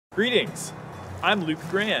Greetings! I'm Luke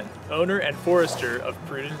Gran, owner and forester of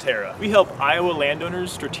Prudenterra. We help Iowa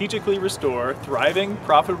landowners strategically restore thriving,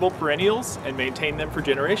 profitable perennials and maintain them for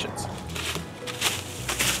generations.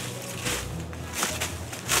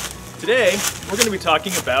 Today, we're going to be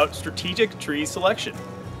talking about strategic tree selection.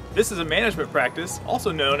 This is a management practice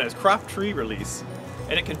also known as crop tree release,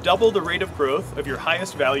 and it can double the rate of growth of your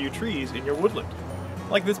highest value trees in your woodland,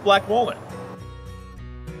 like this black walnut.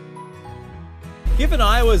 Given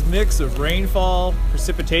Iowa's mix of rainfall,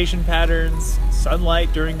 precipitation patterns,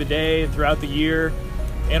 sunlight during the day and throughout the year,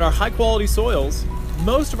 and our high-quality soils,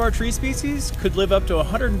 most of our tree species could live up to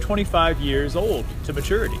 125 years old to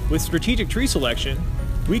maturity. With strategic tree selection,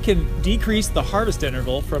 we can decrease the harvest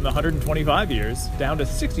interval from 125 years down to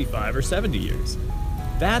 65 or 70 years.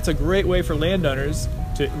 That's a great way for landowners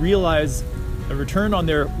to realize a return on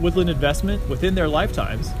their woodland investment within their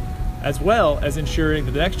lifetimes, as well as ensuring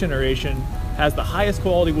that the next generation has the highest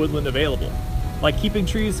quality woodland available, like keeping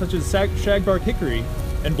trees such as shagbark hickory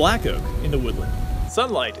and black oak in the woodland.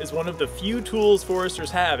 Sunlight is one of the few tools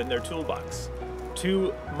foresters have in their toolbox.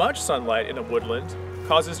 Too much sunlight in a woodland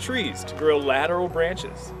causes trees to grow lateral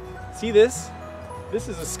branches. See this? This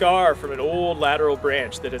is a scar from an old lateral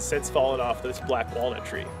branch that has since fallen off this black walnut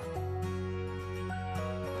tree.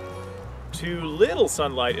 Too little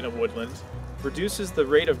sunlight in a woodland reduces the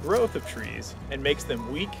rate of growth of trees and makes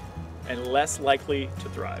them weak and less likely to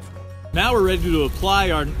thrive. Now we're ready to apply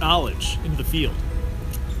our knowledge into the field.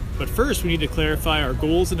 But first we need to clarify our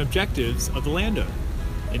goals and objectives of the landowner.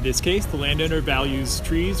 In this case, the landowner values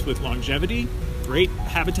trees with longevity, great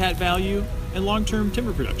habitat value, and long-term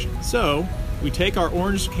timber production. So we take our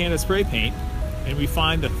orange can of spray paint and we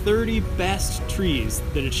find the 30 best trees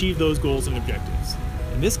that achieve those goals and objectives.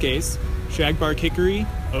 In this case, shagbark hickory,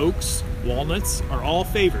 oaks, walnuts are all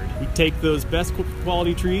favored. We take those best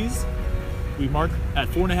quality trees, we mark at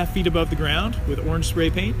 4.5 feet above the ground with orange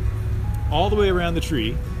spray paint all the way around the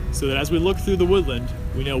tree, so that as we look through the woodland,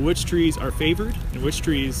 we know which trees are favored and which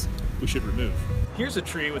trees we should remove. Here's a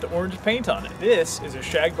tree with orange paint on it. This is a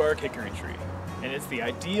shagbark hickory tree, and it's the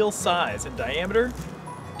ideal size and diameter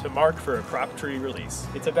to mark for a crop tree release.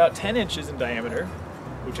 It's about 10 inches in diameter,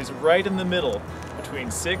 which is right in the middle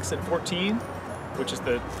between 6 and 14, which is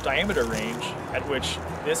the diameter range at which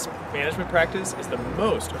this management practice is the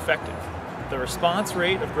most effective. The response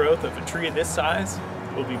rate of growth of a tree of this size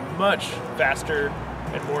will be much faster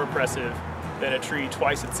and more impressive than a tree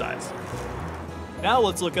twice its size. Now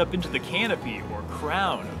let's look up into the canopy or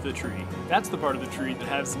crown of the tree. That's the part of the tree that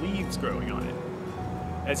has leaves growing on it.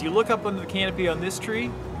 As you look up under the canopy on this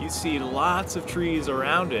tree, you see lots of trees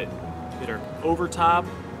around it that are over top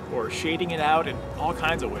or shading it out in all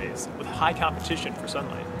kinds of ways with high competition for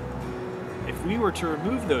sunlight. If we were to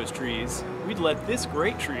remove those trees, we'd let this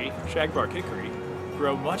great tree, shagbark hickory,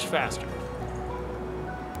 grow much faster.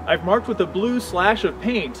 I've marked with a blue slash of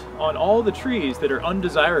paint on all the trees that are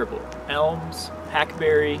undesirable: elms,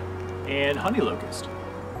 hackberry, and honey locust,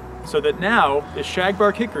 so that now this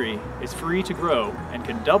shagbark hickory is free to grow and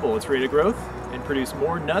can double its rate of growth and produce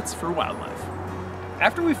more nuts for wildlife.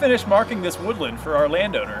 After we finish marking this woodland for our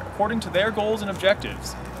landowner according to their goals and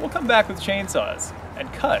objectives, we'll come back with chainsaws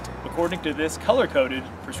and cut according to this color-coded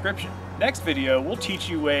prescription. Next video, we'll teach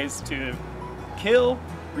you ways to kill,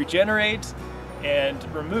 regenerate, and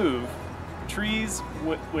remove trees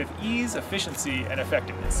with ease, efficiency, and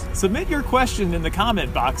effectiveness. Submit your question in the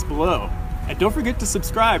comment box below, and don't forget to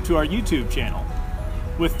subscribe to our YouTube channel.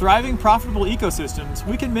 With thriving, profitable ecosystems,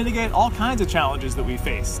 we can mitigate all kinds of challenges that we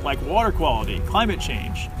face, like water quality, climate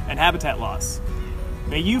change, and habitat loss.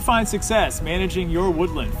 May you find success managing your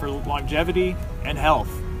woodland for longevity and health.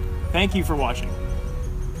 Thank you for watching.